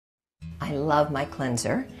I love my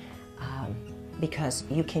cleanser because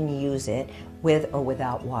you can use it with or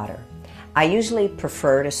without water. I usually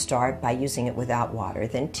prefer to start by using it without water,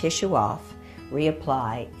 then tissue off,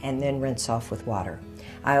 reapply, and then rinse off with water.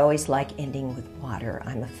 I always like ending with water.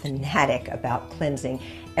 I'm a fanatic about cleansing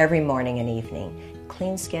every morning and evening.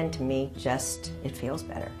 Clean skin to me it feels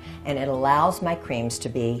better, and it allows my creams to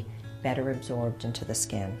be better absorbed into the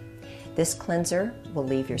skin. This cleanser will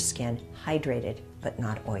leave your skin hydrated but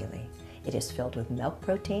not oily. It is filled with milk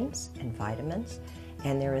proteins and vitamins,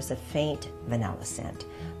 and there is a faint vanilla scent,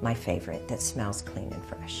 my favorite, that smells clean and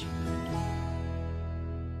fresh.